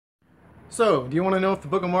So, do you want to know if the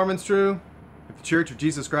Book of Mormon's true? If the Church of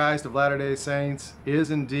Jesus Christ of Latter-day Saints is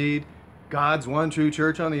indeed God's one true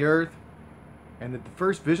church on the earth? And that the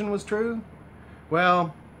first vision was true?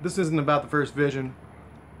 Well, this isn't about the first vision.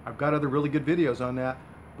 I've got other really good videos on that.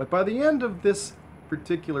 But by the end of this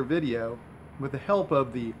particular video, with the help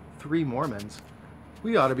of the three Mormons,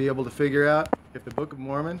 we ought to be able to figure out if the Book of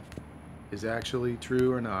Mormon is actually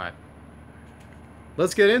true or not.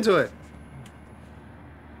 Let's get into it.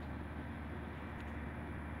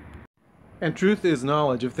 And truth is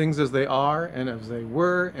knowledge of things as they are, and as they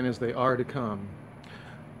were, and as they are to come.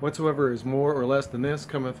 Whatsoever is more or less than this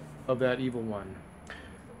cometh of that evil one.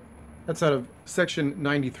 That's out of section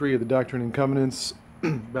 93 of the Doctrine and Covenants,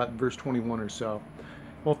 about verse 21 or so.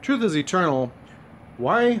 Well, if truth is eternal,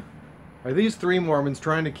 why are these three Mormons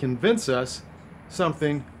trying to convince us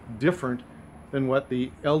something different than what the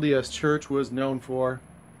LDS Church was known for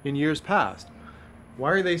in years past? Why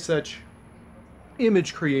are they such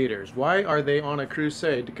image creators? Why are they on a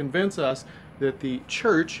crusade to convince us that the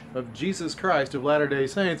Church of Jesus Christ of Latter-day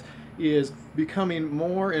Saints is becoming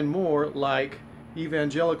more and more like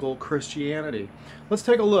evangelical Christianity? Let's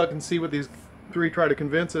take a look and see what these three try to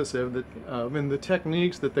convince us of, and the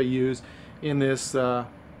techniques that they use in this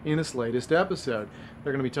latest episode.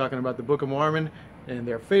 They're going to be talking about the Book of Mormon and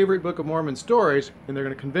their favorite Book of Mormon stories, and they're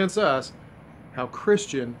going to convince us how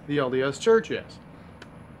Christian the LDS Church is,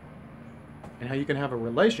 and how you can have a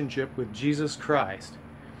relationship with Jesus Christ.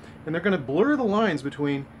 And they're going to blur the lines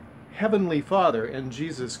between Heavenly Father and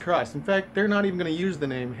Jesus Christ. In fact, they're not even going to use the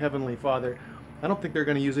name Heavenly Father. I don't think they're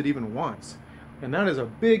going to use it even once. And that is a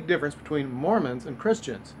big difference between Mormons and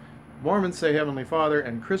Christians. Mormons say Heavenly Father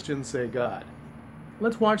and Christians say God.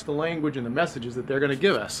 Let's watch the language and the messages that they're going to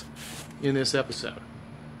give us in this episode.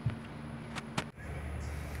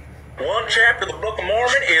 One chapter of the Book of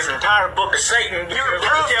Mormon is an entire book of Satan. You're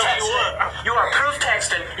proof texting. You are proof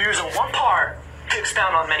texting using one part to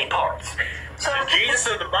expound on many parts. So the Jesus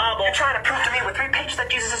of the Bible. You're trying to prove to me with 3 pages that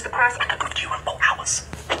Jesus is the Christ. I can prove to you in 4 hours.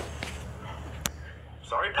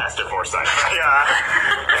 Sorry, Pastor Forsyth.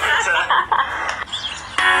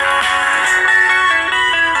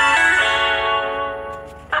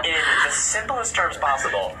 In the simplest terms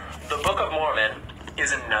possible, the Book of Mormon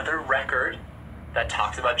is another record that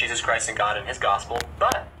talks about Jesus Christ and God and His gospel,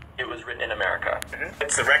 but it was written in America.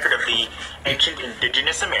 It's the record of the ancient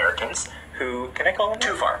indigenous Americans who, can I call them?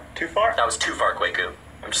 Too far. Too far? That was too far, Kwaku.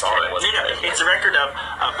 I'm just Sorry. kidding. It wasn't It's a record of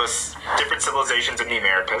different civilizations in the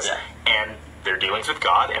Americas, and their dealings with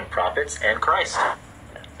God and prophets and Christ.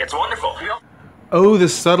 It's wonderful. Oh, the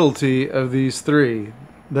subtlety of these three.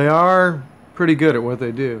 They are pretty good at what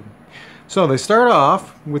they do. So they start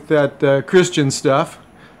off with that Christian stuff,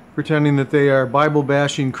 pretending that they are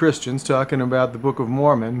Bible-bashing Christians, talking about the Book of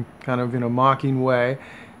Mormon, kind of in a mocking way,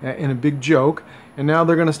 in a big joke. And now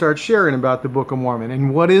they're going to start sharing about the Book of Mormon.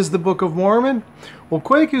 And what is the Book of Mormon? Well,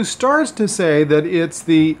 Kwaku starts to say that it's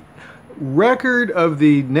the record of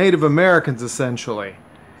the Native Americans, essentially.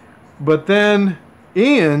 But then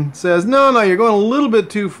Ian says, no, you're going a little bit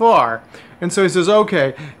too far. And so he says,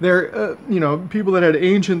 okay, they're, people that had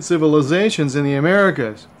ancient civilizations in the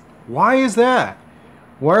Americas. Why is that?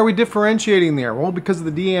 Why are we differentiating there? Well, because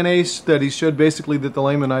the DNA studies showed basically that the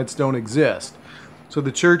Lamanites don't exist. So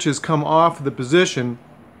the church has come off the position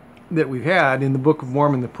that we've had in the Book of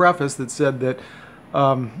Mormon, the preface that said that,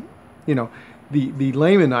 the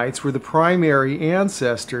Lamanites were the primary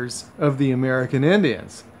ancestors of the American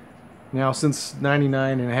Indians. Now, since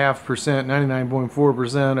 99.5%,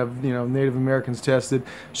 99.4% of Native Americans tested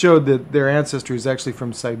showed that their ancestry is actually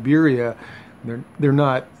from Siberia, they're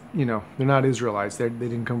not Israelites. They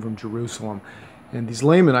didn't come from Jerusalem. And these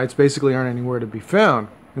Lamanites basically aren't anywhere to be found.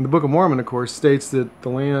 And the Book of Mormon, of course, states that the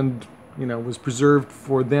land, was preserved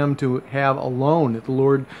for them to have alone. That the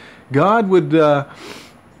Lord God would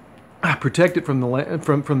protect it from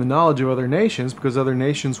the knowledge of other nations, because other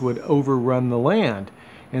nations would overrun the land.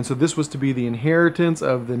 And so this was to be the inheritance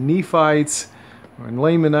of the Nephites and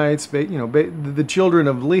Lamanites, the children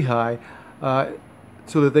of Lehi,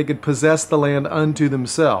 so that they could possess the land unto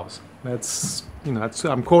themselves. That's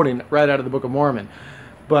I'm quoting right out of the Book of Mormon.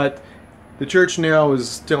 But the church now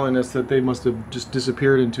is telling us that they must have just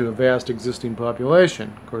disappeared into a vast existing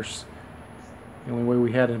population. Of course, the only way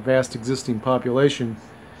we had a vast existing population,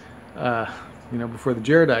 before the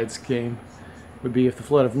Jaredites came, would be if the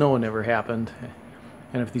flood of Noah never happened,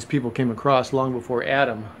 and if these people came across long before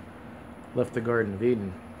Adam left the Garden of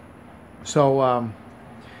Eden. So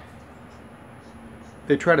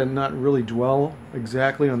they try to not really dwell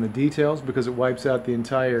exactly on the details, because it wipes out the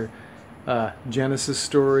entire Genesis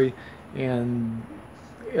story, and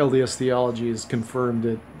LDS theology has confirmed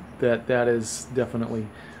that that is definitely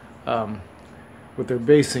what they're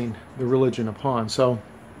basing the religion upon. So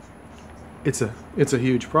it's a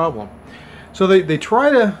huge problem. So they try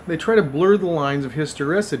to blur the lines of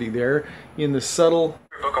historicity there in the subtle.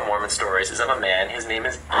 Book of Mormon stories is of a man. His name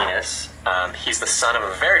is Enos. He's the son of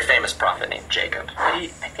a very famous prophet named Jacob. But I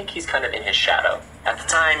think he's kind of in his shadow. At the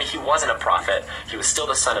time, he wasn't a prophet. He was still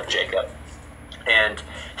the son of Jacob. And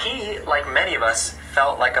he, like many of us,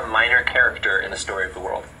 felt like a minor character in the story of the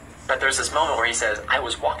world. But there's this moment where he says, I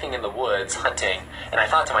was walking in the woods hunting, and I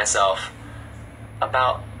thought to myself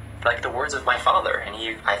about like the words of my father, and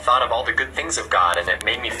I thought of all the good things of God, and it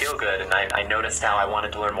made me feel good, and I noticed how I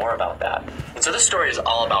wanted to learn more about that. And so this story is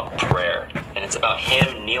all about prayer, and it's about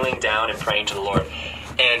him kneeling down and praying to the Lord.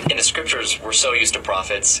 And in the scriptures, we're so used to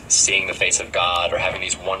prophets seeing the face of God or having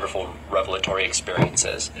these wonderful revelatory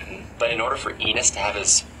experiences. But in order for Enos to have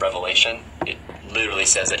his revelation, it literally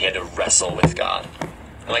says that he had to wrestle with God.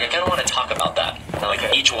 And like, I kind of want to talk about that. And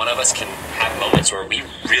like, each one of us can have moments where we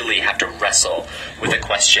really have to wrestle with a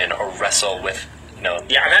question or wrestle with,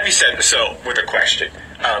 Yeah, and that be said, so, with a question.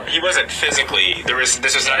 He wasn't physically, this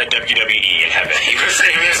was not a WWE in heaven. He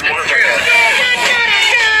was more of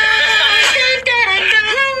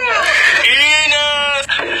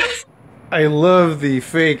I love the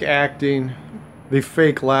fake acting, the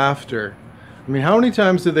fake laughter. I mean, how many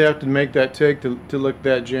times did they have to make that take to look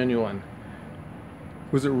that genuine?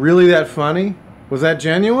 Was it really that funny? Was that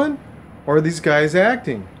genuine? Or are these guys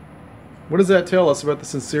acting? What does that tell us about the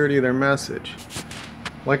sincerity of their message?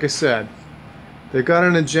 Like I said, they've got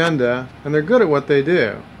an agenda and they're good at what they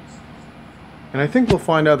do. And I think we'll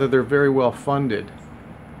find out that they're very well funded.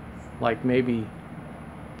 Like maybe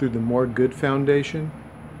through the More Good Foundation.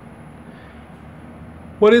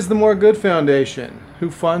 What is the More Good Foundation?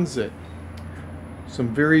 Who funds it?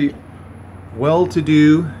 Some very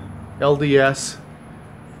well-to-do LDS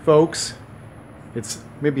folks. It's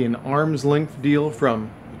maybe an arm's length deal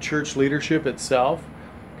from the church leadership itself.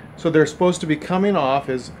 So they're supposed to be coming off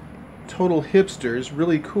as total hipsters,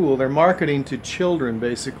 really cool. They're marketing to children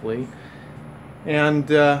basically, and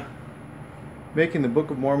making the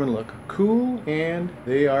Book of Mormon look cool, and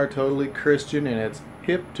they are totally Christian, and it's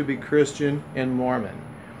hip to be Christian and Mormon.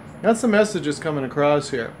 That's the message that's coming across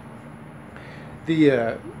here.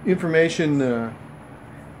 The information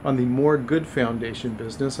on the More Good Foundation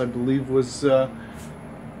business, I believe, was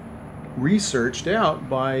researched out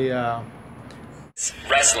by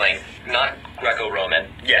wrestling, not Greco-Roman.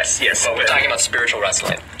 Yes. But we're talking about spiritual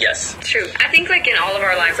wrestling. Yes. True. I think like in all of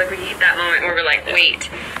our lives, like we hit that moment where we're like, wait,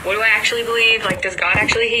 what do I actually believe? Like, does God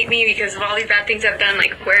actually hate me because of all these bad things I've done?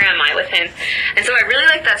 Like, where am I with him? And so I really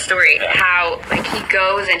like that story, how like he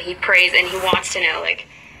goes and he prays and he wants to know, like,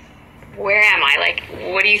 where am I?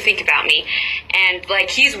 Like, what do you think about me? And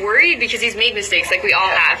like, he's worried because he's made mistakes, like we all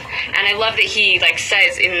have. And I love that he like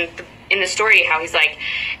says in the story how he's like,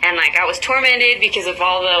 and like I was tormented because of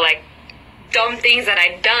all the like dumb things that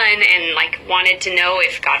I'd done, and like wanted to know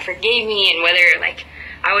if God forgave me and whether like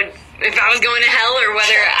if I was going to hell or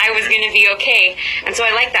whether I was going to be okay. And so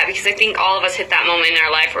I like that because I think all of us hit that moment in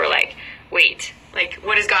our life where we're like, wait, like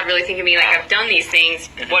what does God really think of me? Like I've done these things.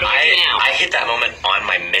 What do I do now? I hit that moment on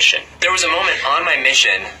my mission. There was a moment on my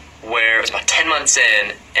mission where it was about 10 months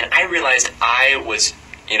in, and I realized I was,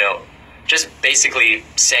 just basically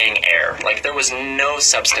saying air. Like there was no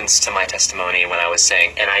substance to my testimony when I was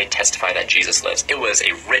saying, and I testify that Jesus lives. It was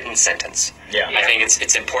a written sentence. Yeah. I think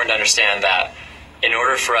it's important to understand that in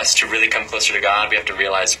order for us to really come closer to God, we have to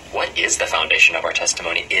realize, what is the foundation of our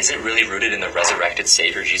testimony? Is it really rooted in the resurrected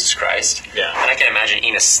Savior, Jesus Christ? Yeah. And I can imagine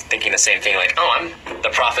Enos thinking the same thing, like, oh, I'm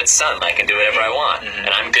the prophet's son. I can do whatever I want, and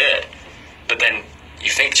I'm good. But then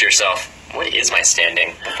you think to yourself, what is my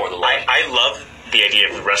standing before the Lord? I love the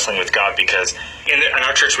idea of wrestling with God because in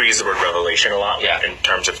our church we use the word revelation a lot in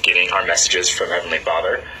terms of getting our messages from Heavenly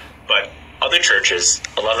Father. But other churches,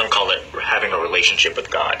 a lot of them call it having a relationship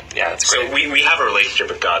with God. Yeah, that's great. So we have a relationship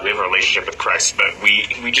with God. We have a relationship with Christ, but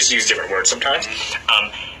we just use different words sometimes.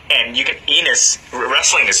 And Enos,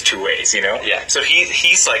 wrestling is two ways, Yeah. So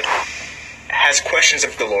he's like, has questions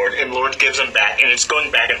of the Lord, and the Lord gives them back, and it's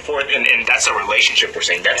going back and forth, and that's a relationship we're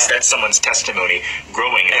saying. That's someone's testimony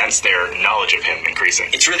growing, and that's their knowledge of Him increasing.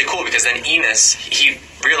 It's really cool because then Enos, he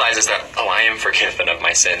realizes that, oh, I am forgiven of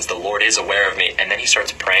my sins. The Lord is aware of me, and then he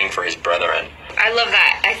starts praying for his brethren. I love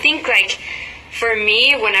that. I think like for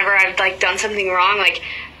me, whenever I've like done something wrong, like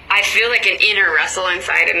I feel like an inner wrestle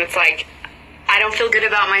inside, and it's like I don't feel good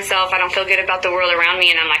about myself. I don't feel good about the world around me,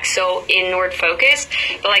 and I'm like so inward focused.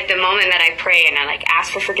 But like the moment that I pray and I like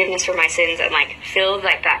ask for forgiveness for my sins and like feel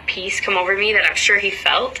like that peace come over me that I'm sure he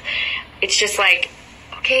felt, it's just like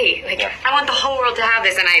okay, like, I want the whole world to have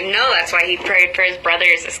this, and I know that's why he prayed for his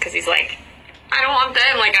brothers, is because he's like, I don't want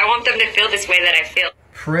them, like, I want them to feel this way that I feel.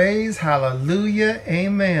 Praise, hallelujah,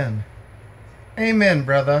 amen. Amen,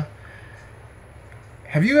 brother.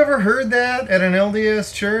 Have you ever heard that at an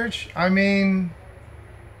LDS church? I mean,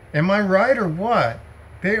 am I right or what?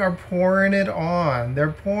 They are pouring it on.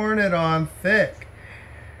 They're pouring it on thick.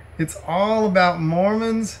 It's all about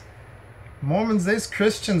Mormons. Mormons, they's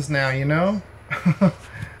Christians now, you know?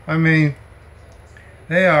 I mean,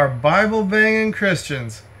 they are Bible-banging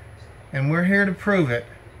Christians. And we're here to prove it.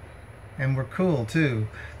 And we're cool, too.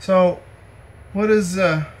 So, what was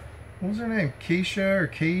her name? Keisha or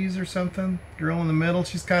Keys or something? Girl in the middle.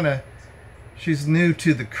 She's new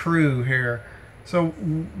to the crew here. So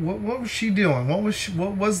what was she doing? What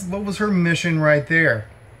was her mission right there?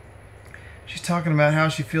 She's talking about how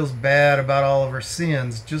she feels bad about all of her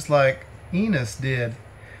sins, just like Enos did.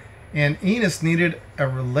 And Enos needed a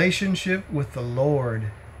relationship with the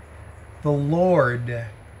Lord. The Lord.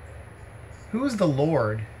 Who is the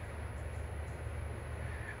Lord?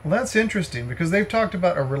 Well, that's interesting, because they've talked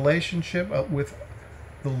about a relationship with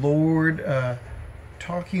the Lord,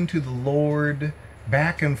 talking to the Lord,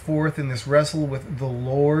 back and forth in this wrestle with the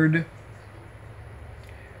Lord.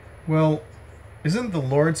 Well, isn't the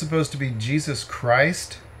Lord supposed to be Jesus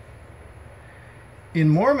Christ? In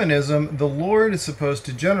Mormonism, the Lord is supposed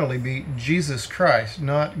to generally be Jesus Christ,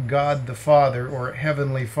 not God the Father or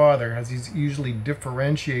Heavenly Father, as he's usually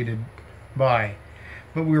differentiated by.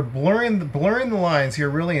 But we're blurring the lines here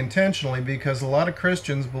really intentionally, because a lot of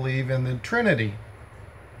Christians believe in the Trinity.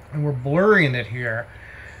 And we're blurring it here.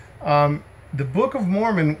 The Book of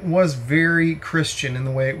Mormon was very Christian in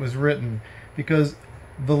the way it was written, because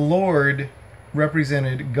the Lord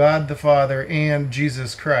represented God the Father and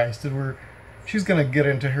Jesus Christ. And she's going to get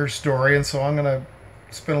into her story, and so I'm going to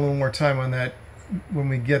spend a little more time on that when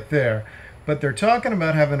we get there. But they're talking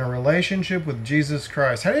about having a relationship with Jesus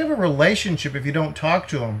Christ. How do you have a relationship if you don't talk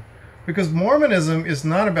to him? Because Mormonism is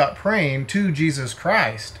not about praying to Jesus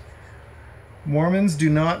Christ. Mormons do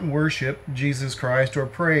not worship Jesus Christ or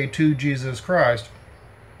pray to Jesus Christ.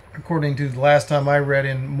 According to the last time I read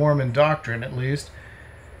in Mormon doctrine, at least,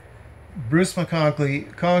 Bruce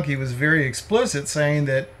McConkie was very explicit, saying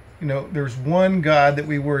that, you know, there's one God that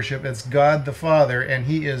we worship. It's God the Father, and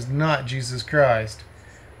he is not Jesus Christ.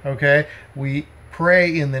 Okay? We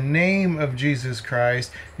pray in the name of Jesus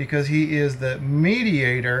Christ because he is the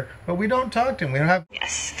mediator, but we don't talk to him. We don't have...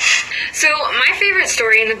 Yes. So my favorite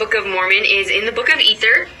story in the Book of Mormon is in the Book of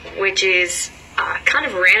Ether, which is kind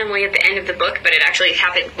of randomly at the end of the book, but it actually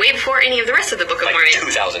happened way before any of the rest of the Book of like Mormon.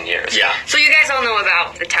 2,000 years. Yeah. So you guys all know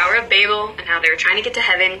about the Tower of Babel and how they were trying to get to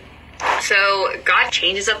heaven. So God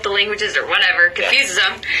changes up the languages or whatever, confuses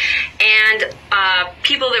them, and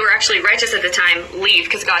people that were actually righteous at the time leave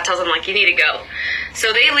because God tells them, like, you need to go.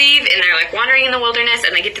 So they leave, and they're, like, wandering in the wilderness,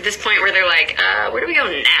 and they get to this point where they're like, where do we go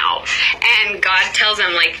now? And God tells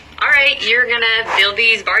them, like, all right, you're going to build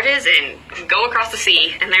these barges and go across the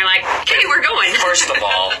sea. And they're like, okay, we're going. First of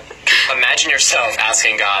all, imagine yourself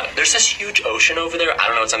asking God, there's this huge ocean over there. I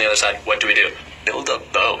don't know what's on the other side. What do we do? Build a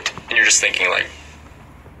boat. And you're just thinking, like,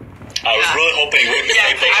 I was really hoping we could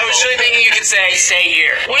say I was really thinking you could say, stay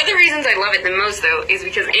here. One of the reasons I love it the most, though, is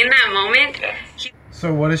because in that moment...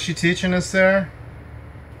 So what is she teaching us there?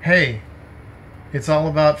 Hey, it's all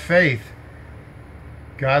about faith.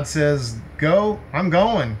 God says, go, I'm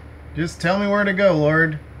going. Just tell me where to go,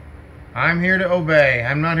 Lord. I'm here to obey.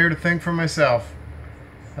 I'm not here to think for myself.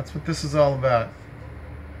 That's what this is all about.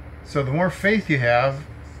 So the more faith you have,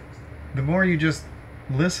 the more you just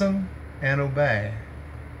listen and obey.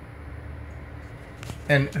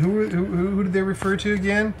 And who did they refer to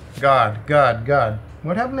again? God, God, God.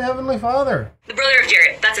 What happened to Heavenly Father? The brother of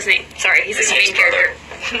Jared. That's his name. Sorry, he's his main character.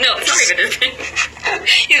 No, that's not even his name.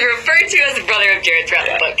 He's referred to as the brother of Jared throughout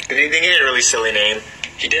the book. Did he think he had a really silly name?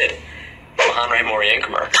 He did. Mahonri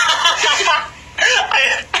Moriancumer.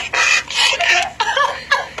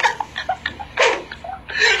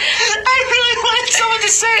 I really wanted someone to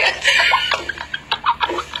say it.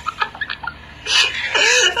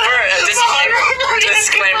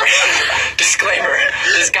 Disclaimer.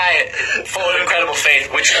 This guy, full of incredible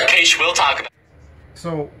faith, which Paige will talk about.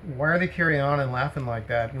 So why are they carrying on and laughing like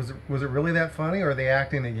that? Was it really that funny, or are they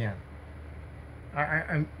acting again?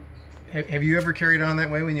 Have you ever carried on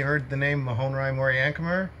that way when you heard the name Mahonri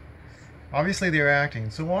Moriancumer? Obviously they're acting.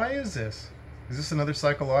 So why is this? Is this another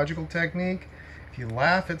psychological technique? If you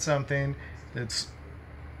laugh at something that's,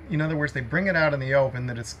 in other words, they bring it out in the open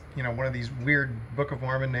that it's, you know, one of these weird Book of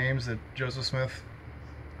Mormon names that Joseph Smith,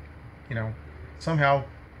 you know, somehow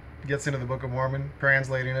gets into the Book of Mormon,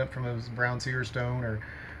 translating it from his brown seer stone, or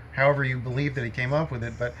however you believe that he came up with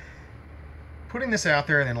it. But putting this out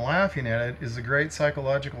there and then laughing at it is a great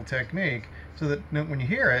psychological technique, so that when you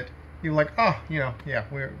hear it, you're like, oh, yeah,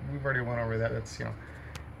 we've already went over that. That's,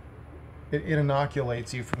 it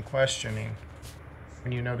inoculates you from questioning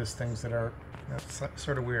when you notice things that are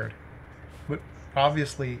sort of weird. But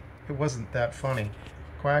obviously, it wasn't that funny.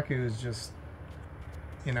 Kwaku is just,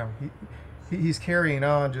 he's carrying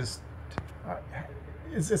on. Just,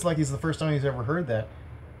 it's like he's the first time he's ever heard that.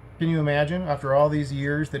 Can you imagine, after all these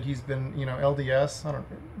years that he's been, LDS?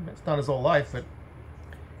 It's not his whole life, but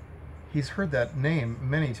he's heard that name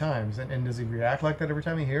many times. And does he react like that every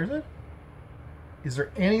time he hears it? Is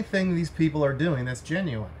there anything these people are doing that's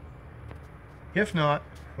genuine? If not,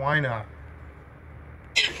 why not?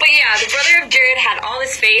 But yeah, the brother of Jared had all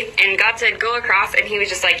this faith, and God said, go across, and he was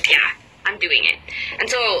just like, yeah, I'm doing it. And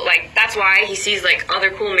so, that's why he sees,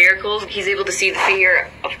 other cool miracles. He's able to see the figure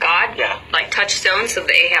of God, touch stones, so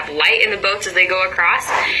they have light in the boats as they go across.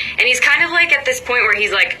 And he's kind of at this point where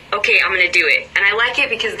he's like, okay, I'm going to do it. And I like it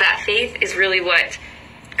because that faith is really what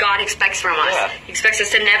God expects from us. Yeah. He expects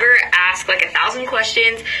us to never ask 1,000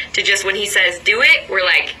 questions, to just when he says do it, we're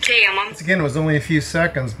like, okay, I'm on. Once again, it was only a few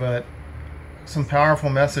seconds, but some powerful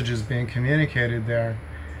messages being communicated there.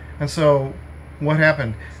 And so what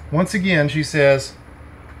happened? Once again, she says,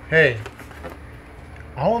 hey,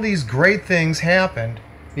 all of these great things happened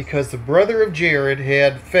because the brother of Jared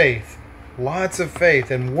had faith, lots of faith.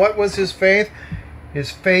 And what was his faith?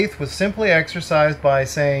 His faith was simply exercised by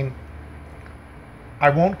saying, I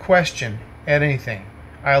won't question at anything.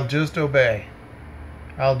 I'll just obey.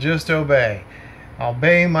 I'll just obey. I'll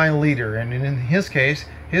obey my leader. And in his case,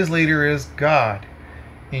 his leader is God.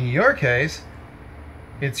 In your case,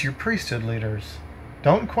 it's your priesthood leaders.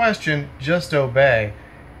 Don't question, just obey.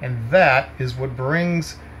 And that is what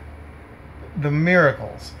brings the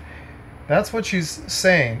miracles. That's what she's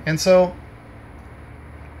saying. And so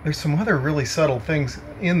there's some other really subtle things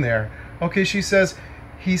in there. Okay, she says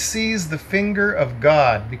he sees the finger of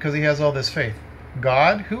God because he has all this faith.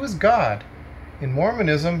 God? Who is God? In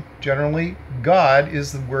Mormonism, generally, God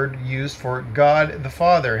is the word used for God the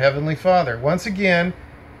Father, Heavenly Father. Once again,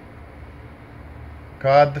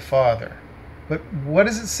 God the Father. But what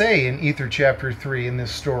does it say in Ether chapter 3 in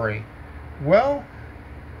this story? Well,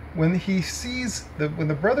 when he sees, when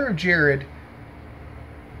the brother of Jared,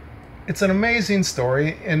 it's an amazing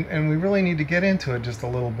story, and we really need to get into it just a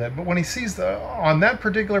little bit. But when he sees, on that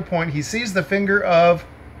particular point, he sees the finger of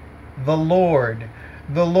the Lord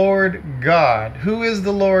God. Who is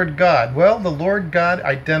the Lord God? Well, the Lord God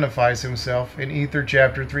identifies himself in Ether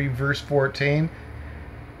chapter 3, verse 14,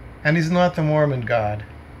 and he's not the Mormon God.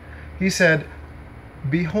 He said,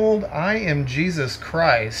 behold, I am Jesus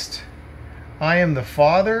Christ. I am the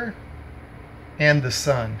Father and the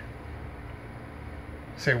Son.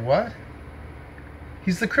 Say, what?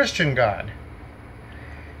 He's the Christian God.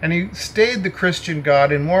 And he stayed the Christian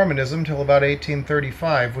God in Mormonism till about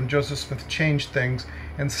 1835, when Joseph Smith changed things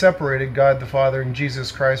and separated God the Father and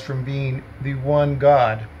Jesus Christ from being the one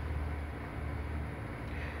God.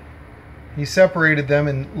 He separated them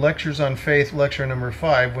in Lectures on Faith, lecture number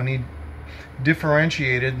 5, when he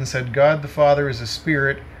differentiated and said God the Father is a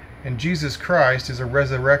spirit and Jesus Christ is a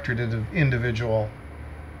resurrected individual.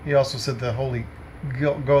 He also said the Holy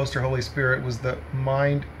Ghost or Holy Spirit was the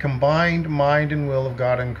combined mind and will of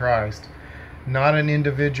God in Christ. Not an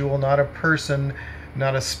individual, not a person,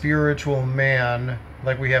 not a spiritual man,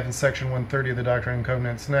 like we have in section 130 of the Doctrine and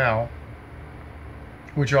Covenants now,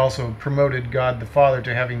 which also promoted God the Father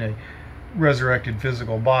to having a resurrected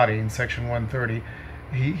physical body in section 130.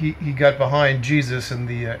 He got behind Jesus in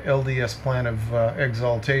the LDS plan of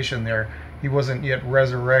exaltation there. He wasn't yet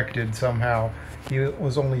resurrected somehow. He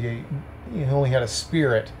only had a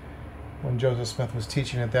spirit when Joseph Smith was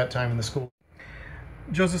teaching at that time in the school.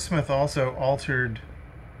 Joseph Smith also altered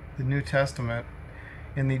the New Testament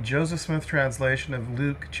in the Joseph Smith translation of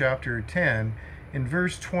Luke chapter 10. In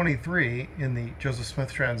verse 23 in the Joseph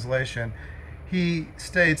Smith translation, he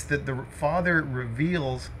states that the Father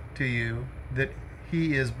reveals to you that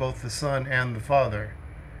he is both the Son and the Father.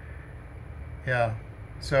 Yeah.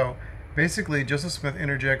 So basically, Joseph Smith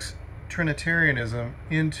interjects Trinitarianism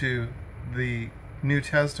into the New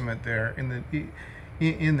Testament there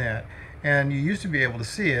in that. And you used to be able to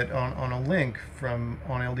see it on a link on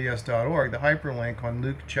LDS.org. The hyperlink on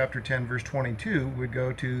Luke chapter 10 verse 22 would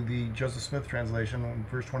go to the Joseph Smith translation on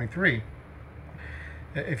verse 23.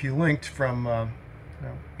 If you linked from one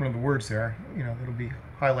of the words there, it'll be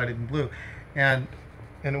highlighted in blue, and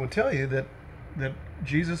it would tell you that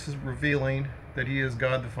Jesus is revealing that he is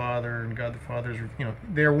God the Father, and God the Father is,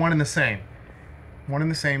 they are one and the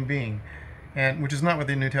same being, and which is not what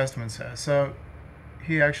the New Testament says. So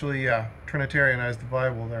he actually Trinitarianized the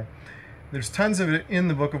Bible there. There's tons of it in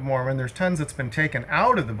the Book of Mormon. There's tons that's been taken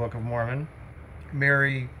out of the Book of Mormon.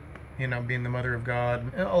 Mary, being the mother of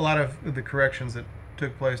God, a lot of the corrections that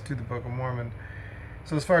took place to the Book of Mormon.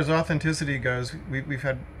 So as far as authenticity goes, we've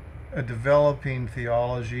had a developing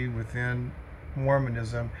theology within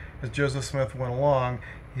Mormonism. As Joseph Smith went along,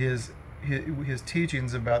 his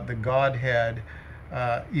teachings about the Godhead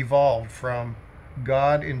evolved from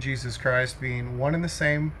God and Jesus Christ being one and the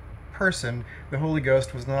same person. The Holy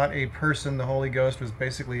Ghost was not a person. The Holy Ghost was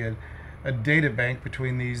basically a data bank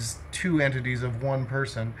between these two entities of one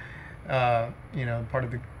person, part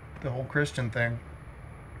of the whole Christian thing.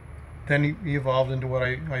 Then he evolved into what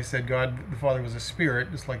I said, God the Father was a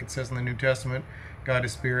spirit, just like it says in the New Testament. God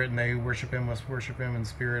is spirit, and they who worship him must worship him in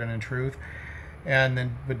spirit and in truth.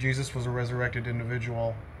 But Jesus was a resurrected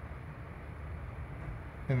individual.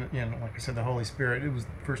 And like I said, the Holy Spirit, it was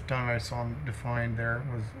the first time I saw him defined there,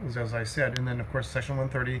 was as I said. And then, of course, section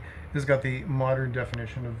 130 has got the modern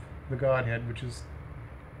definition of the Godhead, which is,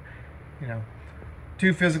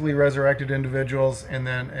 two physically resurrected individuals, and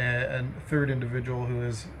then a third individual who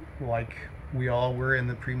is like we all were in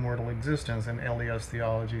the premortal existence in LDS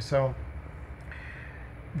theology. So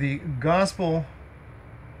the gospel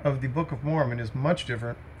of the Book of Mormon is much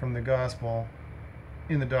different from the gospel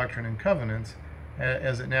in the Doctrine and Covenants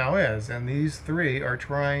as it now is. And these three are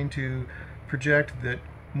trying to project that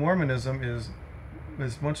Mormonism is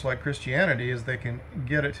as much like Christianity as they can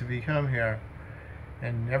get it to become here.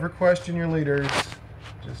 And never question your leaders,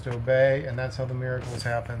 just obey, and that's how the miracles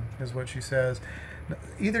happen, is what she says.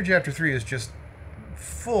 Either chapter 3 is just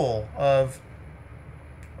full of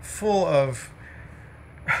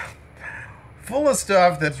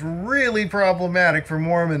stuff that's really problematic for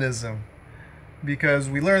Mormonism, because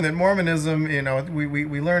we learn that Mormonism,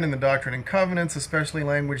 we learn in the Doctrine and Covenants, especially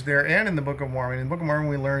language there, and in the Book of Mormon. In the Book of Mormon,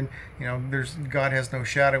 we learn, God has no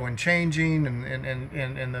shadow and changing, and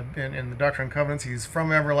in the Doctrine and Covenants, he's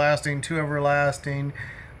from everlasting to everlasting.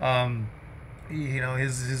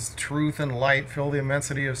 His truth and light fill the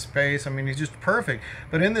immensity of space. I mean, he's just perfect.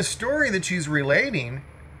 But in this story that she's relating,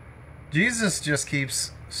 Jesus just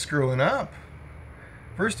keeps screwing up.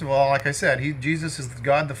 First of all, like I said, Jesus is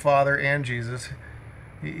God the Father and Jesus.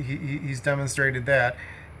 He's demonstrated that.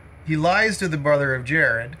 He lies to the brother of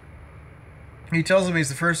Jared. He tells him he's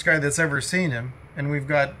the first guy that's ever seen him. And we've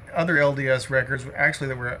got other LDS records, actually,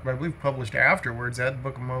 that were, I believe, published afterwards at the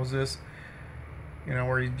Book of Moses,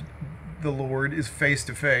 where the Lord is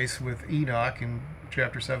face-to-face with Enoch in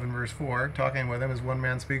chapter 7, verse 4, talking with him as one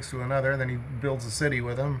man speaks to another. Then he builds a city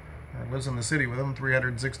with him, or lives in the city with him,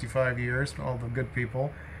 365 years, all the good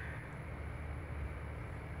people.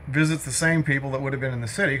 Visits the same people that would have been in the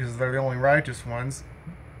city, because they're the only righteous ones,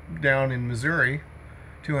 down in Missouri,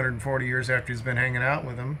 240 years after he's been hanging out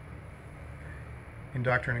with them. In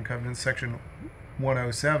Doctrine and Covenants, section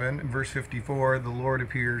 107, verse 54, the Lord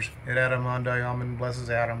appears at Adam-on-Diam and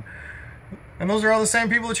blesses Adam. And those are all the same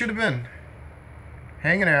people that should have been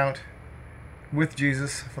hanging out with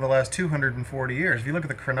Jesus for the last 240 years. If you look at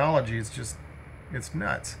the chronology, it's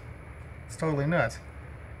nuts. It's totally nuts.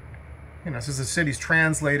 It says the city's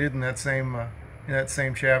translated in that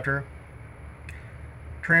same chapter.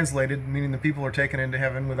 Translated, meaning the people are taken into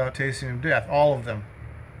heaven without tasting of death. All of them.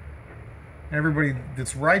 Everybody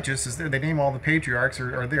that's righteous is there. They name all the patriarchs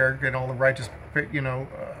are there, and all the righteous,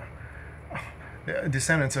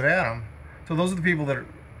 descendants of Adam. So those are the people that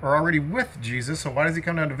are already with Jesus. So why does he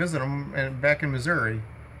come down to visit them back in Missouri?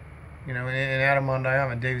 In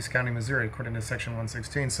Adam-on-Diam in Daviess County, Missouri, according to section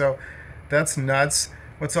 116. So that's nuts.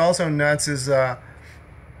 What's also nuts is the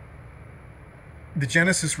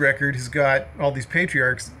Genesis record has got all these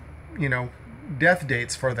patriarchs, death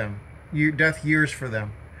dates for them, death years for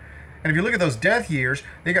them. And if you look at those death years,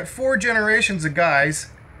 they got 4 generations of guys,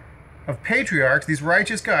 of patriarchs, these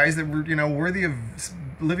righteous guys that were, worthy of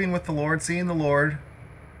living with the Lord, seeing the Lord,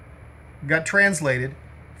 got translated.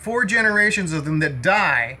 4 generations of them that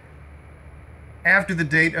die after the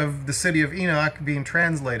date of the city of Enoch being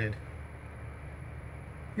translated.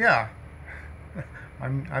 Yeah,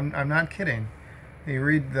 I'm not kidding. You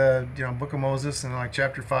read the Book of Moses and like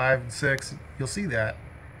chapter 5 and 6, you'll see that.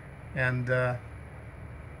 And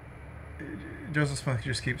Joseph Smith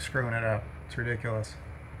just keeps screwing it up. It's ridiculous.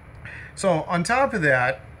 So on top of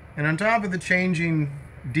that, and on top of the changing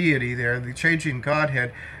deity there, the changing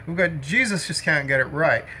Godhead, we've got Jesus just can't get it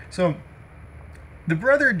right. So the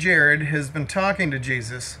brother Jared has been talking to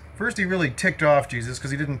Jesus. First, he really ticked off Jesus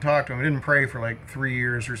because he didn't talk to him. He didn't pray for like 3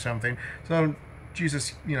 years or something. So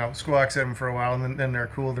Jesus, squawks at him for a while, and then they're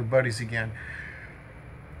cool. They're buddies again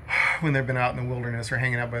when they've been out in the wilderness or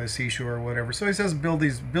hanging out by the seashore or whatever. So he says, build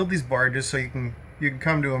these barges so you can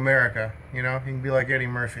come to America. You can be like Eddie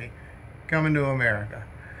Murphy, coming to America.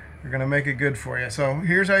 We're going to make it good for you. So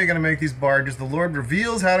here's how you're going to make these barges. The Lord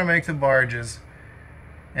reveals how to make the barges.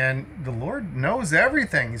 And the Lord knows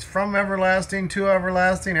everything. He's from everlasting to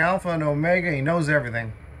everlasting, Alpha and Omega. He knows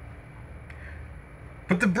everything.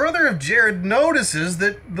 But the brother of Jared notices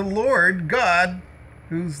that the Lord God,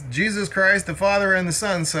 who's Jesus Christ, the Father and the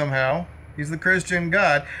Son somehow, he's the Christian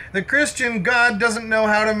God. The Christian God doesn't know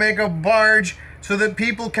how to make a barge so that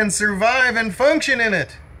people can survive and function in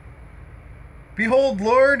it. Behold,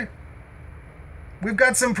 Lord, we've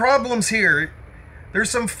got some problems here. There's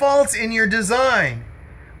some faults in your design.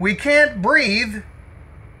 We can't breathe,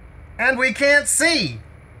 and we can't see.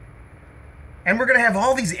 And we're going to have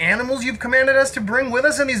all these animals you've commanded us to bring with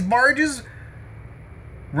us in these barges,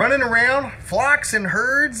 running around, flocks and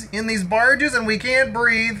herds in these barges, and we can't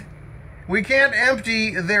breathe. We can't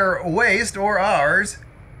empty their waste or ours,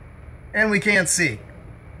 and we can't see.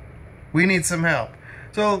 We need some help.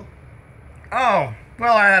 So, oh,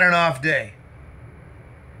 well, I had an off day.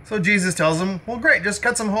 So Jesus tells them, well, great, just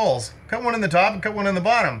cut some holes. Cut one in the top and cut one in the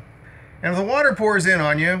bottom. And if the water pours in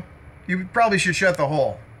on you, you probably should shut the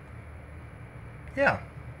hole. Yeah.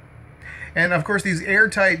 And of course, these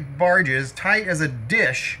airtight barges, tight as a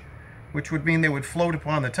dish, which would mean they would float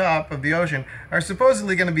upon the top of the ocean, are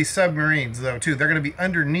supposedly going to be submarines, though, too. They're going to be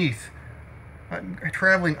underneath,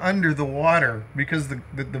 traveling under the water, because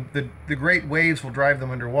the great waves will drive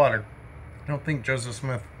them underwater. I don't think Joseph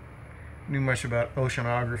Smith knew much about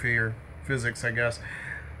oceanography or physics, I guess.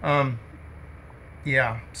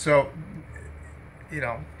 Yeah, so,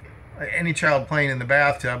 any child playing in the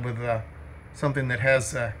bathtub with something that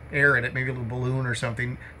has air in it, maybe a little balloon or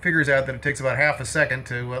something, figures out that it takes about half a second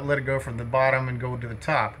to let it go from the bottom and go to the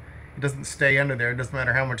top. It doesn't stay under there. It doesn't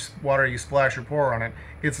matter how much water you splash or pour on it.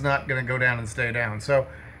 It's not going to go down and stay down. So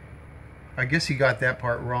I guess he got that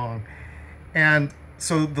part wrong. And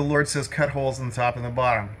so the Lord says cut holes in the top and the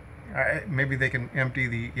bottom. Maybe they can empty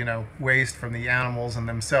the waste from the animals and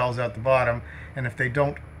themselves out the bottom, and if they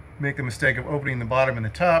don't make the mistake of opening the bottom and the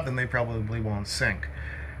top, then they probably won't sink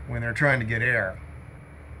when they're trying to get air.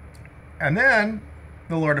 And then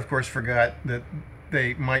the Lord, of course, forgot that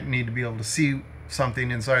they might need to be able to see something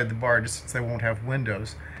inside the barge, since they won't have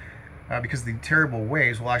windows, because the terrible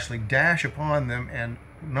waves will actually dash upon them and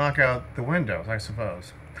knock out the windows, I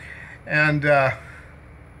suppose. And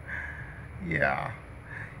yeah.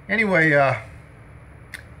 Anyway,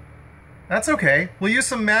 that's okay. We'll use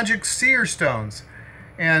some magic seer stones,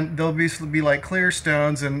 and they'll be like clear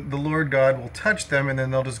stones, and the Lord God will touch them, and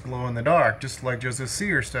then they'll just glow in the dark, just like Joseph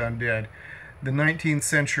Seer Stone did. The 19th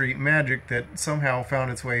century magic that somehow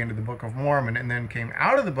found its way into the Book of Mormon, and then came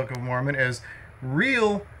out of the Book of Mormon as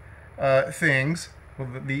real things,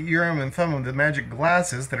 with the Urim and Thummim, the magic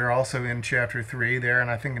glasses that are also in chapter 3 there, and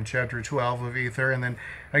I think in chapter 12 of Ether. And then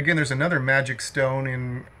again, there's another magic stone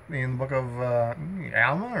in the Book of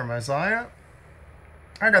Alma or Messiah.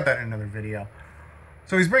 I got that in another video.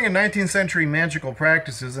 So he's bringing 19th century magical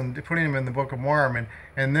practices and putting them in the Book of Mormon,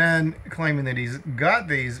 and then claiming that he's got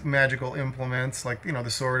these magical implements, like the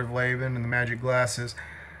sword of Laban and the magic glasses,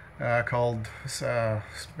 called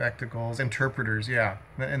spectacles, interpreters, yeah.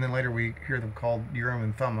 And then later we hear them called Urim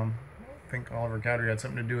and Thummim. I think Oliver Cowdery had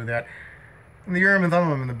something to do with that. And the Urim and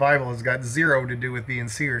Thummim in the Bible has got zero to do with being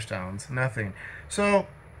seer stones, nothing. So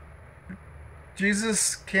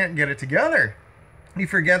Jesus can't get it together. He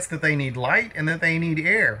forgets that they need light and that they need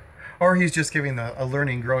air. Or he's just giving a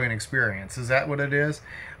learning, growing experience. Is that what it is?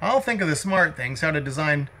 I'll think of the smart things, how to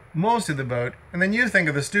design most of the boat, and then you think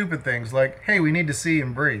of the stupid things like, hey, we need to see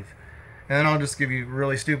and breathe. And then I'll just give you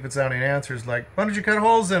really stupid sounding answers like, why don't you cut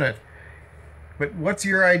holes in it? But what's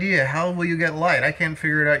your idea? How will you get light? I can't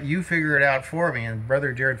figure it out. You figure it out for me. And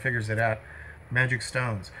Brother Jared figures it out. Magic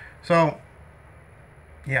stones. So,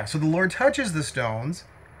 yeah, so the Lord touches the stones,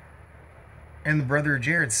 and the Brother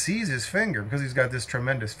Jared sees his finger because he's got this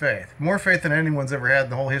tremendous faith. More faith than anyone's ever had in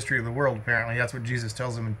the whole history of the world, apparently. That's what Jesus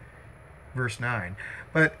tells him in verse 9.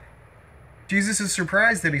 But Jesus is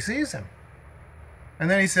surprised that he sees him.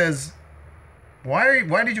 And then he says, why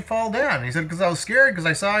did you fall down? And he said, because I was scared, because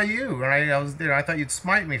I saw you, and I thought you'd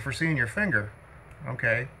smite me for seeing your finger.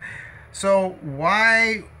 Okay. So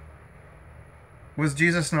why was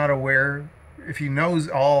Jesus not aware, if he knows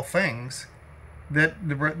all things, that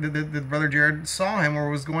the Brother Jared saw him or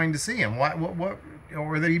was going to see him? What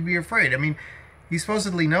or that he'd be afraid? I mean, He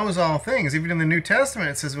supposedly knows all things. Even in the New Testament,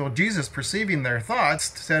 it says, well, Jesus, perceiving their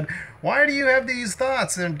thoughts, said, why do you have these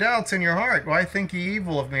thoughts and doubts in your heart? Why think ye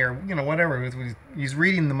evil of me? Or, whatever. He's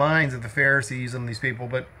reading the minds of the Pharisees and these people,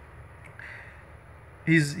 but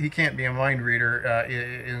he can't be a mind reader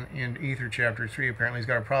in Ether chapter 3. Apparently he's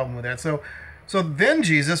got a problem with that. So then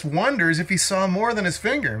Jesus wonders if he saw more than his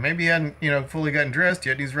finger. Maybe he hadn't, fully gotten dressed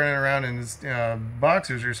yet. He's running around in his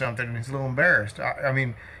boxers or something, and he's a little embarrassed. I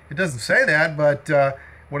mean, it doesn't say that, but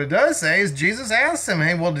what it does say is Jesus asks him,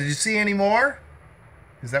 hey, well, did you see any more?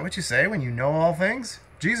 Is that what you say when you know all things?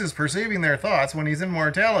 Jesus perceiving their thoughts when he's in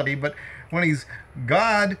mortality, but when he's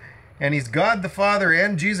God, and he's God the Father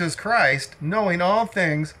and Jesus Christ, knowing all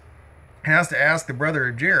things, has to ask the brother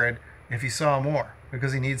of Jared if he saw more,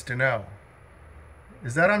 because he needs to know.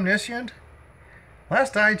 Is that omniscient?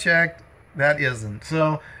 Last I checked, that isn't.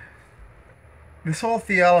 So this whole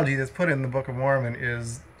theology that's put in the Book of Mormon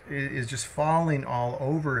is just falling all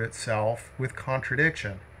over itself with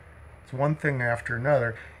contradiction. It's one thing after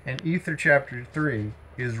another, and Ether chapter 3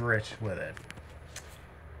 is rich with it.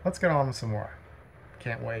 Let's get on with some more.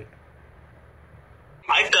 Can't wait.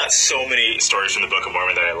 I've got so many stories from the Book of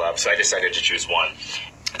Mormon that I love, so I decided to choose one.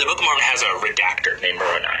 The Book of Mormon has a redactor named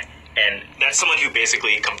Moroni, and that's someone who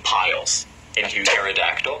basically compiles into...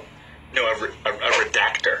 Pterodactyl? No, a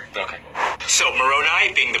redactor. Okay. So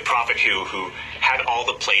Moroni, being the prophet who had all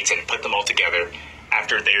the plates and put them all together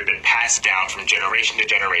after they had been passed down from generation to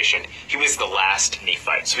generation, he was the last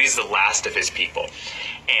Nephite. So he's the last of his people.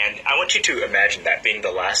 And I want you to imagine that, being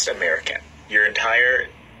the last American. Your entire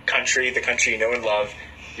country, the country you know and love,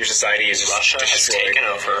 your society is just Russia has taken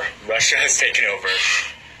over. Russia has taken over.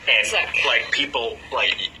 And, people,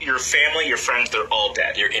 your family, your friends, they're all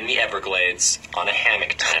dead. You're in the Everglades on a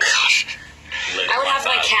hammock tent. Gosh. I would have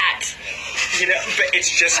my cat. But it's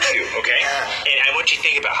just you, okay? And I want you to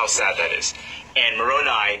think about how sad that is. And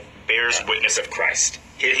Moroni bears witness of Christ.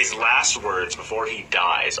 His last words before he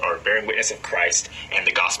dies are bearing witness of Christ and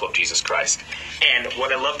the gospel of Jesus Christ. And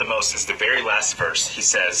what I love the most is the very last verse. He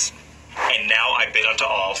says, "And now I bid unto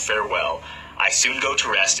all farewell. I soon go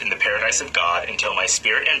to rest in the paradise of God until my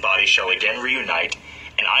spirit and body shall again reunite,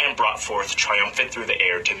 and I am brought forth triumphant through the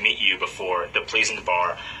air to meet you before the pleasing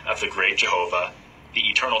bar of the great Jehovah, the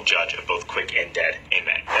eternal judge of both quick and dead.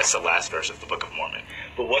 Amen." That's the last verse of the Book of Mormon.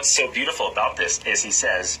 But what's so beautiful about this is he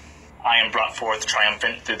says, "I am brought forth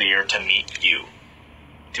triumphant through the air to meet you,"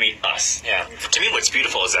 to meet us. Yeah. To me, what's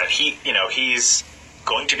beautiful is that he's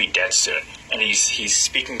going to be dead soon, and he's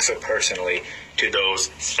speaking so personally to those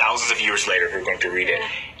thousands of years later who are going to read it.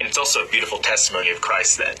 And it's also a beautiful testimony of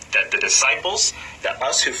Christ that the disciples, that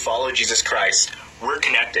us who follow Jesus Christ, we're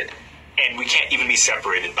connected. And we can't even be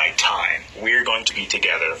separated by time. We're going to be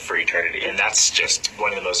together for eternity. And that's just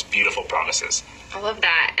one of the most beautiful promises. I love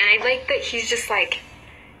that. And I like that he's just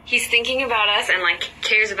he's thinking about us and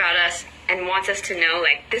cares about us and wants us to know,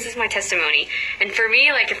 this is my testimony. And for me,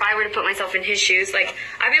 if I were to put myself in his shoes, I'd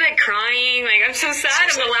be crying, I'm so sad,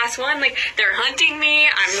 I'm the last one, they're hunting me,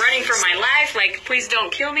 I'm running for my life, please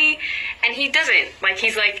don't kill me. And he doesn't.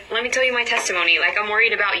 He's let me tell you my testimony, I'm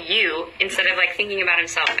worried about you instead of thinking about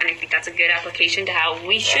himself. And I think that's a good application to how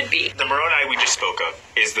we should be. The Moroni we just spoke of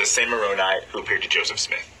is the same Moroni who appeared to Joseph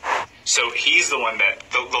Smith. So he's the one that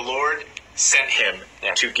the Lord sent him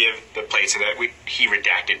to give the plates that he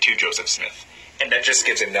redacted to Joseph Smith. And that just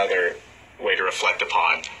gives another way to reflect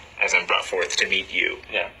upon, as I'm brought forth to meet you.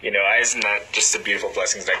 Yeah. Isn't that just the beautiful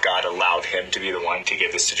blessings that God allowed him to be the one to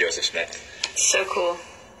give this to Joseph Smith? So cool.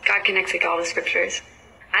 God connects all the scriptures.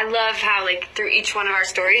 I love how through each one of our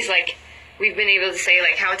stories, we've been able to say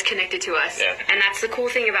how it's connected to us. Yeah. And that's the cool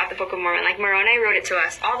thing about the Book of Mormon. Moroni wrote it to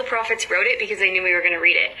us. All the prophets wrote it because they knew we were going to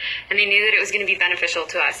read it. And they knew that it was going to be beneficial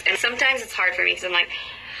to us. And sometimes it's hard for me because I'm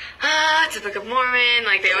it's the Book of Mormon. They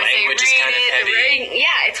always say read language is kind of it. heavy.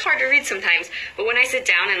 Yeah, it's hard to read sometimes. But when I sit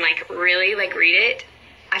down and really read it,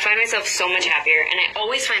 I find myself so much happier. And I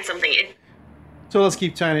always find something. So let's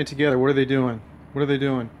keep tying it together. What are they doing? What are they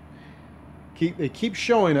doing? They keep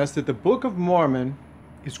showing us that the Book of Mormon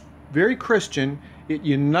is very Christian. It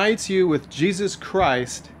unites you with Jesus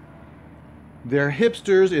Christ. They're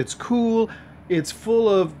hipsters. It's cool. It's full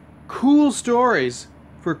of cool stories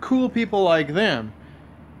for cool people like them.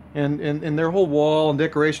 And their whole wall and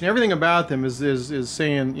decoration, everything about them is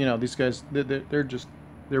saying, these guys,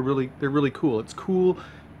 they're really cool. It's cool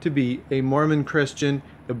to be a Mormon Christian.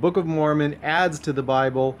 The Book of Mormon adds to the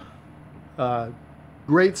Bible.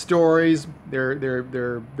 Great stories.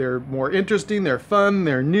 They're more interesting. They're fun.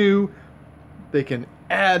 They're new. They can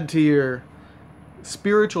add to your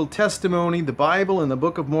spiritual testimony. The Bible and the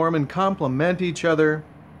Book of Mormon complement each other.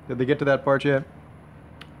 Did they get to that part yet?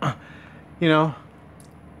 You know,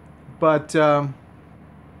 but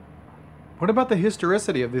what about the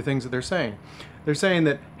historicity of the things that they're saying? They're saying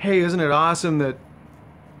that, hey, isn't it awesome that,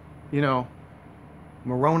 you know,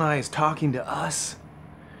 Moroni is talking to us?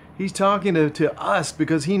 He's talking to us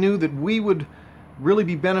because he knew that we would really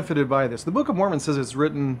be benefited by this. The Book of Mormon says it's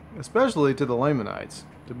written especially to the Lamanites,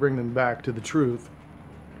 to bring them back to the truth.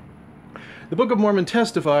 The Book of Mormon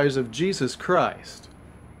testifies of Jesus Christ,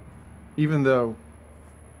 even though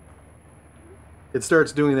it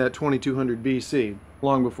starts doing that 2200 BC,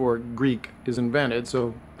 long before Greek is invented,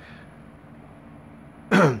 so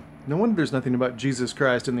no wonder there's nothing about Jesus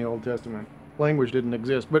Christ in the Old Testament. Language didn't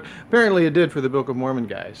exist, but apparently it did for the Book of Mormon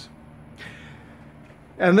guys.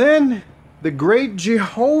 And then the great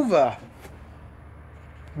Jehovah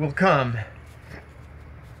will come.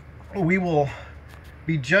 We will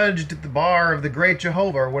be judged at the bar of the great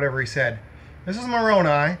Jehovah, or whatever he said. This is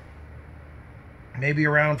Moroni. Maybe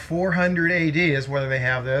around 400 AD is whether they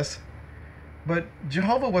have this. But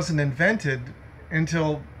Jehovah wasn't invented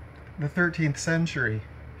until the 13th century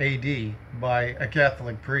AD by a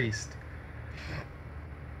Catholic priest.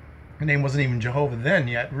 The name wasn't even Jehovah then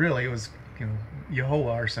yet, really. It was, you know,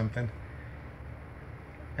 Yehovah or something.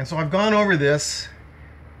 And so I've gone over this,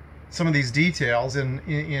 some of these details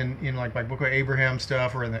in like my Book of Abraham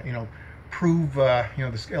stuff, or in the, you know, prove, you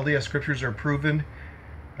know, the LDS scriptures are proven.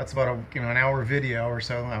 That's about a, you know, an hour video or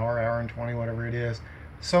so, an hour and 20, whatever it is.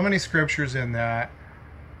 So many scriptures in that,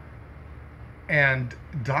 and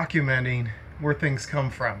documenting where things come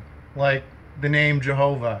from, like the name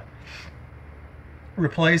Jehovah,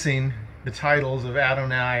 replacing the titles of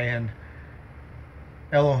Adonai and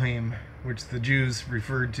Elohim, which the Jews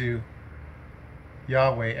referred to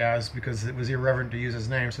Yahweh as because it was irreverent to use his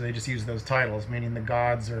name, so they just used those titles, meaning the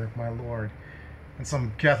gods or my Lord. And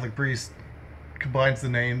some Catholic priest combines the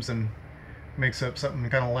names and makes up something,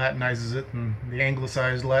 kind of Latinizes it, and the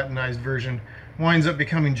anglicized, Latinized version winds up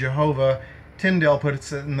becoming Jehovah. Tyndale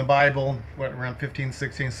puts it in the Bible, what, around 15th,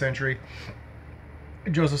 16th century.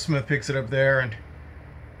 Joseph Smith picks it up there and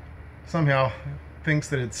somehow thinks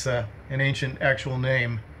that it's an ancient actual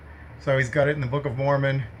name. So he's got it in the Book of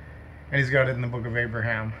Mormon, and he's got it in the Book of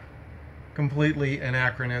Abraham. Completely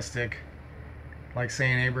anachronistic. Like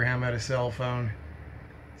saying Abraham had a cell phone.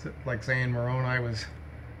 Like saying Moroni was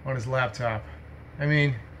on his laptop. I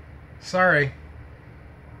mean, sorry.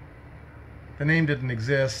 The name didn't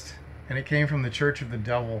exist, and it came from the Church of the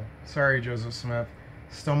Devil. Sorry, Joseph Smith.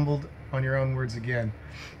 Stumbled on your own words again.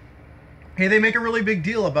 Hey, they make a really big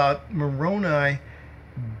deal about Moroni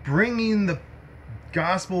bringing the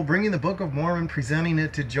gospel, bringing the Book of Mormon, presenting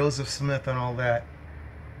it to Joseph Smith and all that.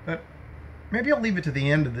 But maybe I'll leave it to the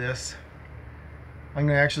end of this. I'm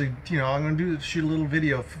going to actually, you know, I'm going to shoot a little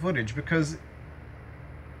video footage, because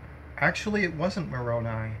actually it wasn't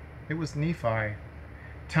Moroni. It was Nephi.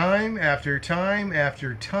 Time after time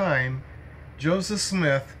after time, Joseph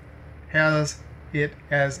Smith has it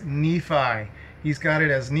as Nephi. He's got it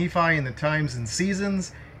as Nephi in the Times and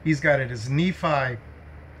Seasons. He's got it as Nephi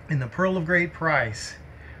in the Pearl of Great Price.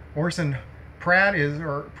 Orson Pratt is,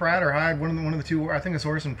 or Pratt or Hyde, one of the two. I think it's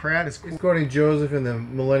Orson Pratt. Is quoting Joseph in the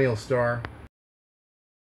Millennial Star.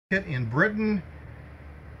 In Britain,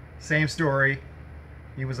 same story.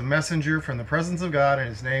 He was a messenger from the presence of God, and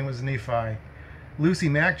his name was Nephi. Lucy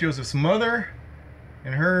Mack, Joseph's mother,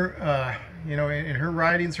 in her, you know, in her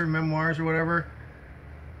writings, her memoirs or whatever,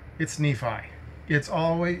 it's Nephi. It's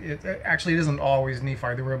always, actually, it isn't always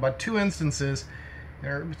Nephi. There were about 2 instances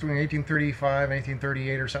there between 1835 and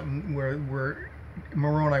 1838 or something where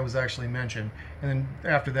Moroni was actually mentioned, and then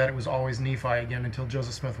after that it was always Nephi again until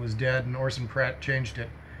Joseph Smith was dead and Orson Pratt changed it.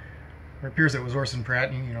 It appears it was Orson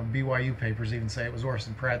Pratt, and, you know, BYU papers even say it was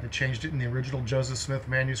Orson Pratt that changed it in the original Joseph Smith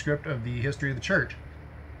manuscript of the history of the church.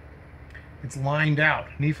 It's lined out.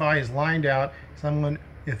 Nephi is lined out. Someone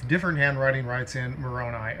with different handwriting writes in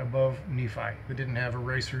Moroni above Nephi. They didn't have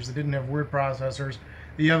erasers. They didn't have word processors.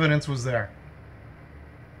 The evidence was there.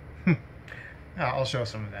 I'll show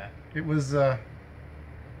some of that. It was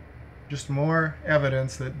just more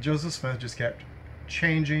evidence that Joseph Smith just kept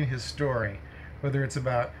changing his story, whether it's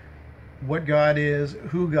about what God is,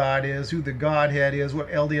 who the Godhead is, what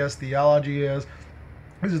LDS theology is.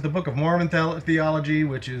 This is the Book of Mormon theology,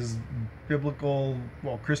 which is biblical,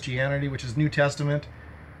 well, Christianity, which is New Testament.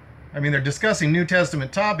 I mean, they're discussing New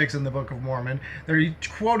Testament topics in the Book of Mormon. They're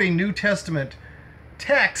quoting New Testament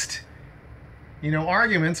text, you know,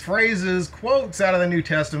 arguments, phrases, quotes out of the New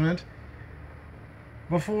Testament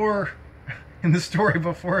before, in the story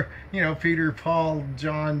before, you know, Peter, Paul,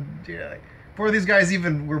 John, before these guys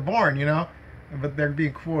even were born, you know, but they're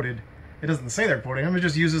being quoted. It doesn't say they're quoting him. It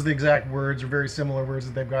just uses the exact words or very similar words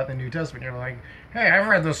that they've got in the New Testament. You're like, hey, I've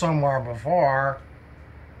read this somewhere before.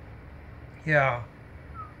 Yeah.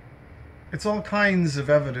 It's all kinds of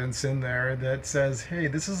evidence in there that says, hey,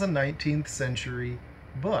 this is a 19th century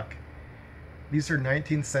book. These are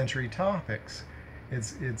 19th century topics.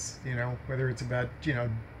 It's whether it's about,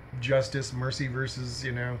 justice, mercy versus,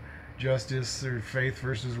 justice, or faith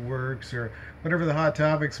versus works, or whatever the hot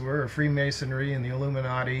topics were, or Freemasonry and the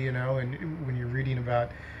Illuminati, and when you're reading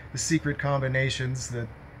about the secret combinations that,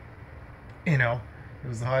 it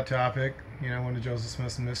was the hot topic, one of Joseph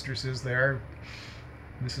Smith's mistresses there,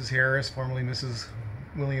 Mrs. Harris, formerly Mrs.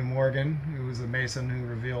 William Morgan, who was a Mason who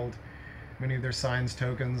revealed many of their signs,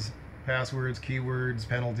 tokens, passwords, keywords,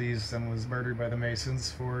 penalties, and was murdered by the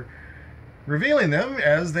Masons for revealing them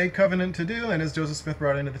as they covenant to do, and as Joseph Smith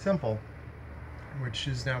brought into the temple, which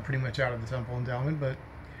is now pretty much out of the temple endowment. But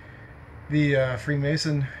the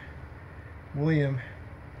Freemason William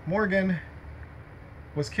Morgan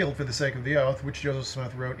was killed for the sake of the oath, which Joseph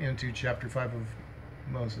Smith wrote into chapter 5 of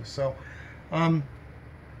Moses. So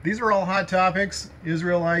these are all hot topics.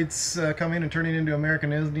 Israelites coming and turning into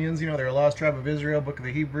American Indians. They're a lost tribe of Israel, Book of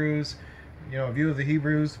the Hebrews, A View of the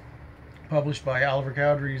Hebrews, published by Oliver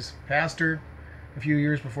Cowdery's pastor a few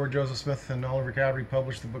years before Joseph Smith and Oliver Cowdery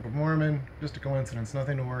published the Book of Mormon. Just a coincidence,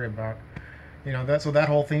 nothing to worry about. That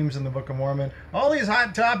whole theme's in the Book of Mormon. All these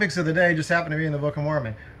hot topics of the day just happen to be in the Book of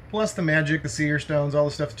Mormon. Plus the magic, the seer stones, all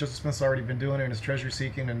the stuff that Joseph Smith's already been doing in his treasure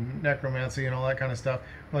seeking and necromancy and all that kind of stuff.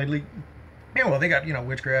 Well, they got,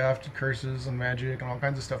 witchcraft, curses, and magic, and all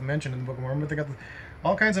kinds of stuff mentioned in the Book of Mormon, but they got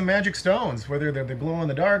all kinds of magic stones, whether they're the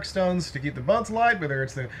glow-in-the-dark stones to keep the buds light, whether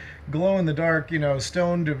it's the glow-in-the-dark,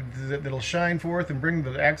 stone that'll shine forth and bring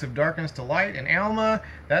the acts of darkness to light, and Alma,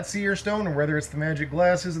 that seer stone, or whether it's the magic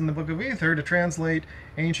glasses in the Book of Ether to translate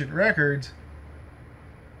ancient records.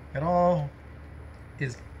 It all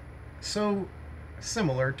is so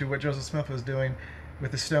similar to what Joseph Smith was doing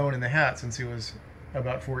with the stone and the hat since he was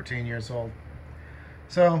about 14 years old.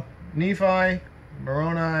 So Nephi,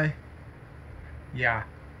 Moroni, yeah,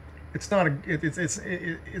 it's not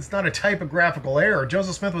a typographical error.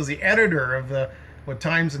 Joseph Smith was the editor of the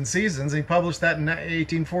Times and Seasons. He published that in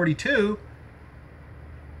 1842.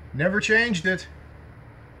 Never changed it.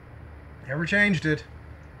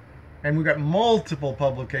 And we got multiple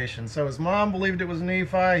publications. So his mom believed it was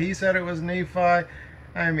Nephi. He said it was Nephi.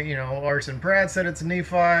 Orson Pratt said it's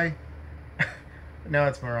Nephi. Now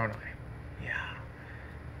it's Moroni. Yeah.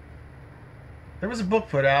 There was a book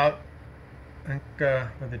put out, I think,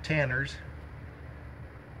 by the Tanners.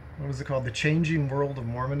 What was it called? The Changing World of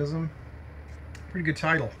Mormonism. Pretty good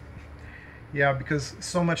title. Yeah, because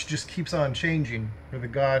so much just keeps on changing for the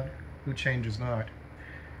God who changes not.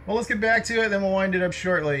 Well, let's get back to it, then we'll wind it up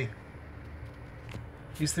shortly.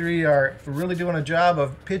 These three are really doing a job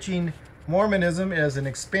of pitching Mormonism as an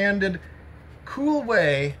expanded, cool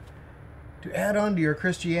way to add on to your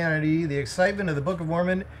Christianity the excitement of the Book of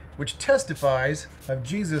Mormon, which testifies of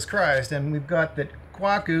Jesus Christ. And we've got that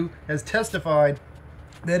Kwaku has testified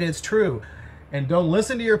that it's true. And don't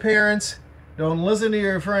listen to your parents, don't listen to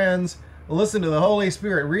your friends, listen to the Holy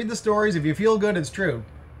Spirit. Read the stories. If you feel good, it's true.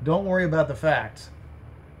 Don't worry about the facts.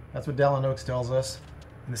 That's what Dallin Oaks tells us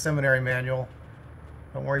in the seminary manual.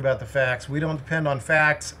 Don't worry about the facts. We don't depend on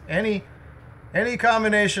facts. Any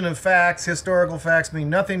combination of facts, historical facts, mean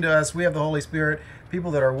nothing to us. We have the Holy Spirit.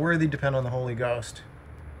 People that are worthy depend on the Holy Ghost.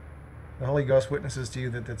 The Holy Ghost witnesses to you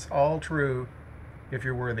that it's all true if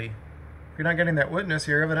you're worthy. If you're not getting that witness,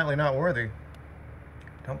 you're evidently not worthy.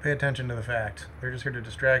 Don't pay attention to the facts. They're just here to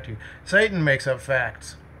distract you. Satan makes up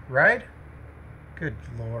facts, right? Good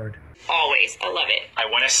Lord. Always. I love it. I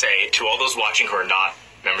want to say to all those watching who are not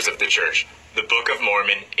members of the church, the Book of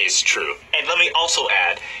Mormon is true. And let me also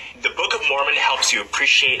add, the Book of Mormon helps you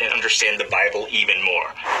appreciate and understand the Bible even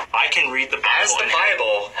more. I can read the Bible. As the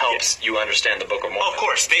Bible helps you understand the Book of Mormon. Of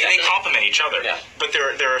course, they complement each other. Yeah. But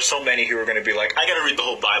there are so many who are going to be like, I got to read the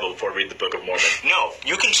whole Bible before I read the Book of Mormon. No,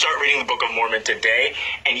 you can start reading the Book of Mormon today,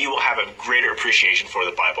 and you will have a greater appreciation for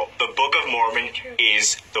the Bible. The Book of Mormon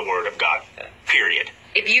is the Word of God. Period.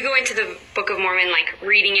 If you go into the Book of Mormon,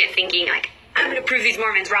 reading it, thinking, I'm going to prove these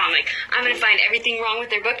Mormons wrong. I'm going to find everything wrong with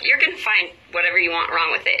their book. You're going to find whatever you want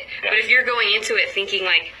wrong with it. Yeah. But if you're going into it thinking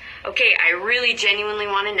okay, I really genuinely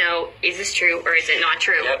want to know, is this true or is it not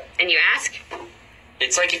true? Yep. And you ask.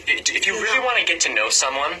 It's like if you really want to get to know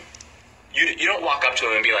someone, You don't walk up to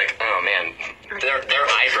them and be like, oh man, their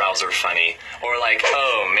eyebrows are funny, or like,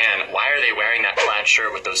 oh man, why are they wearing that plaid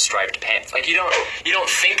shirt with those striped pants? Like you don't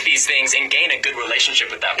think these things and gain a good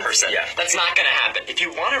relationship with that person. Yeah. That's not going to happen. If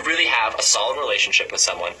you want to really have a solid relationship with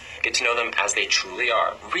someone, get to know them as they truly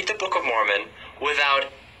are. Read the Book of Mormon without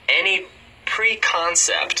any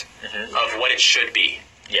preconcept of what it should be.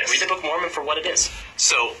 Yes. Read the Book of Mormon for what it is.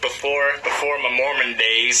 So before my Mormon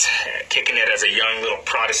days, kicking it as a young little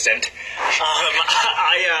Protestant,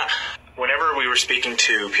 whenever we were speaking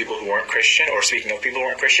to people who weren't Christian, or speaking of people who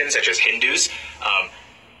weren't Christian, such as Hindus,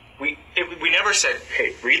 we never said,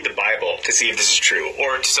 hey, read the Bible to see if this is true.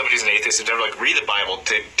 Or to somebody who's an atheist, never like, read the Bible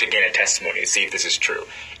to gain a testimony to see if this is true.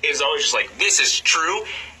 It was always just like, this is true,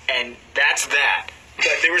 and that's that. But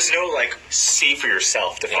there was no like, see for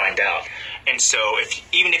yourself to find out. And so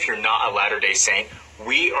even if you're not a Latter-day Saint,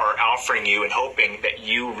 we are offering you and hoping that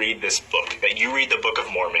you read this book, that you read the Book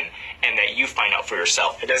of Mormon, and that you find out for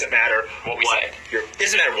yourself. It doesn't matter what we say. It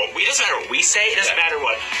doesn't matter what we say. It doesn't matter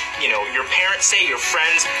what your parents say, your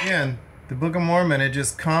friends. Again, the Book of Mormon, it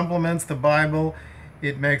just complements the Bible.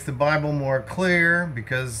 It makes the Bible more clear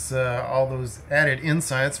because all those added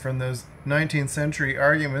insights from those 19th century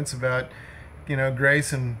arguments about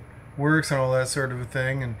grace and works and all that sort of a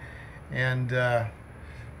thing, and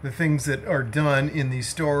the things that are done in these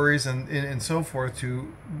stories and so forth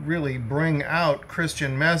to really bring out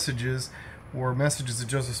Christian messages, or messages that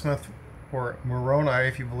Joseph Smith or Moroni,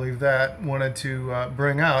 if you believe that, wanted to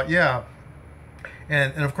bring out. Yeah.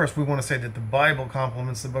 And of course, we want to say that the Bible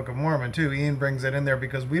complements the Book of Mormon too. Ian brings that in there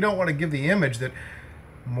because we don't want to give the image that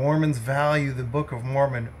Mormons value the Book of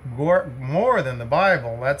Mormon more than the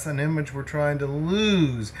Bible. That's an image we're trying to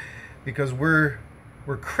lose, because we're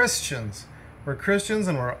Christians. We're Christians,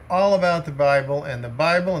 and we're all about the Bible, and the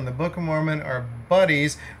Bible and the Book of Mormon are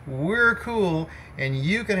buddies. We're cool, and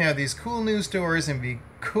you can have these cool news stories and be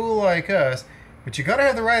cool like us, but you got to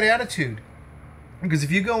have the right attitude. Because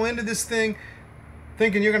if you go into this thing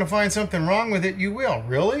thinking you're going to find something wrong with it, you will.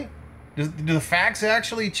 Really? Do the facts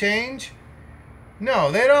actually change?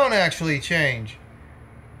 No, they don't actually change.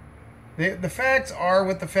 The facts are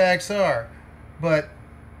what the facts are. But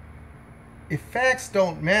if facts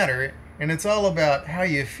don't matter, and it's all about how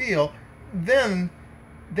you feel, then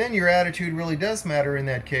your attitude really does matter in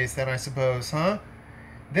that case, then I suppose, huh?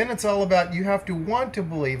 Then it's all about you have to want to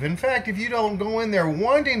believe. In fact, if you don't go in there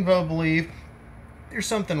wanting to believe, there's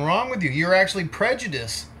something wrong with you. You're actually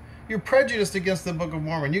prejudiced. You're prejudiced against the Book of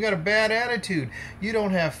Mormon. You got a bad attitude. You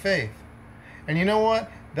don't have faith. And you know what?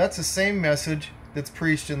 That's the same message that's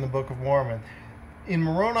preached in the Book of Mormon. In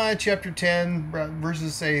Moroni chapter 10,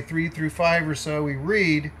 verses say 3 through 5 or so, we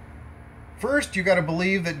read, first, you got to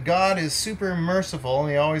believe that God is super merciful,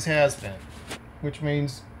 and he always has been, which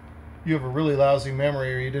means you have a really lousy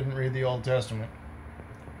memory or you didn't read the Old Testament.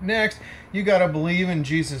 Next, you got to believe in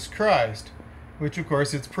Jesus Christ, which of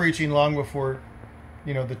course it's preaching long before,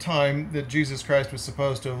 the time that Jesus Christ was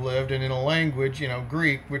supposed to have lived, and in a language,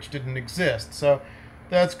 Greek, which didn't exist. So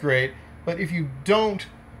that's great. But if you don't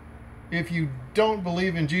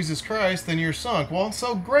believe in Jesus Christ, then you're sunk. Well,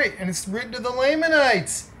 so great. And it's written to the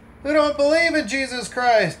Lamanites who don't believe in Jesus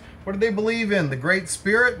Christ. What do they believe in? The Great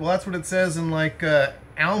Spirit? Well, that's what it says in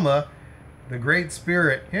Alma, the Great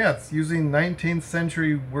Spirit. Yeah, it's using 19th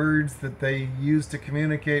century words that they used to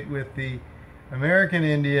communicate with the American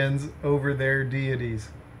Indians over their deities.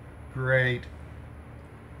 Great.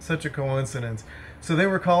 Such a coincidence. So they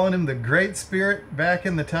were calling him the Great Spirit back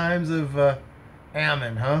in the times of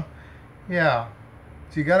Ammon, huh? Yeah.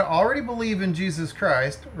 So you got to already believe in Jesus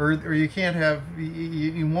Christ, or you can't have,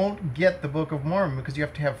 you won't get the Book of Mormon, because you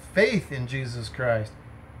have to have faith in Jesus Christ.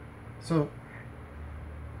 So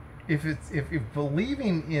if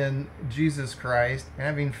believing in Jesus Christ,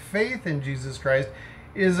 having faith in Jesus Christ,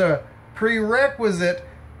 is a prerequisite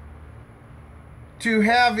to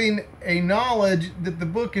having a knowledge that the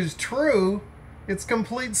book is true, it's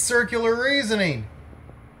complete circular reasoning.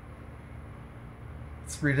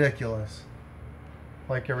 It's ridiculous.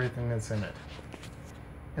 Like everything that's in it.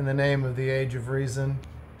 In the name of the Age of Reason,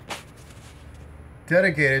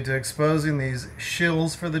 dedicated to exposing these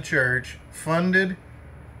shills for the church, funded,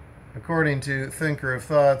 according to Thinker of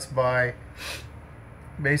Thoughts, by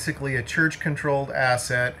basically a church-controlled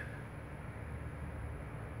asset.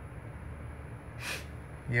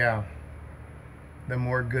 Yeah. The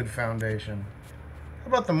More Good Foundation. How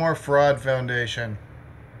about the More Fraud Foundation?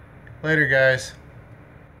 Later, guys.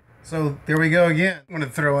 So there we go again. I want to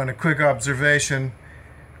throw in a quick observation.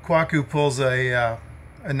 Kwaku pulls a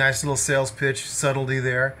nice little sales pitch, subtlety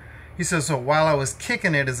there. He says, so while I was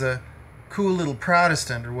kicking it as a cool little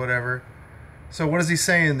Protestant or whatever, so what is he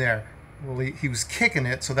saying there? well, he was kicking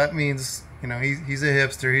it, so that means, you know, he's a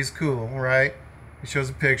hipster, he's cool, right? He shows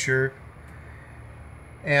a picture.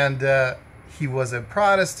 And he was a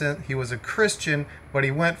Protestant, he was a Christian, but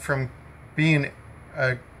he went from being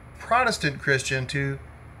a Protestant Christian to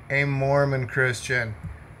a Mormon Christian.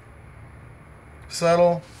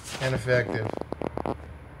 Subtle and effective.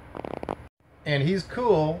 And he's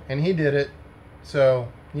cool, and he did it,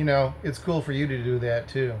 so, you know, it's cool for you to do that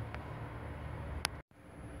too.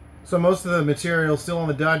 So most of the material is still on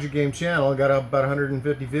the Dodger Game channel. Got about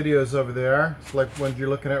 150 videos over there. It's like ones you're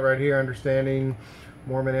looking at right here, understanding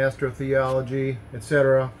Mormon astrotheology,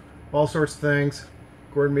 etc. All sorts of things.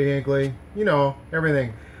 Gordon B. Hinckley, you know,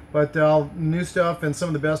 everything. But new stuff, and some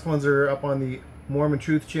of the best ones are up on the Mormon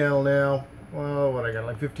Truth channel now. Well, what I got,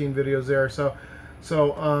 like 15 videos there. So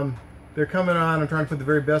they're coming on. I'm trying to put the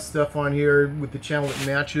very best stuff on here with the channel that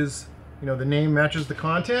matches, you know, the name matches the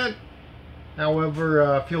content.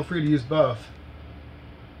 However, feel free to use both.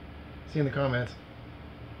 See in the comments.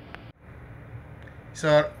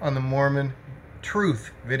 Saw it on the Mormon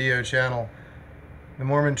Truth video channel. The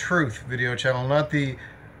Mormon Truth video channel, not the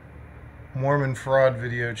Mormon Fraud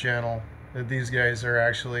video channel that these guys are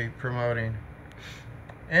actually promoting.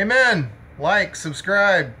 Amen. Like,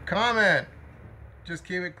 subscribe, comment. Just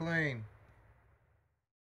keep it clean.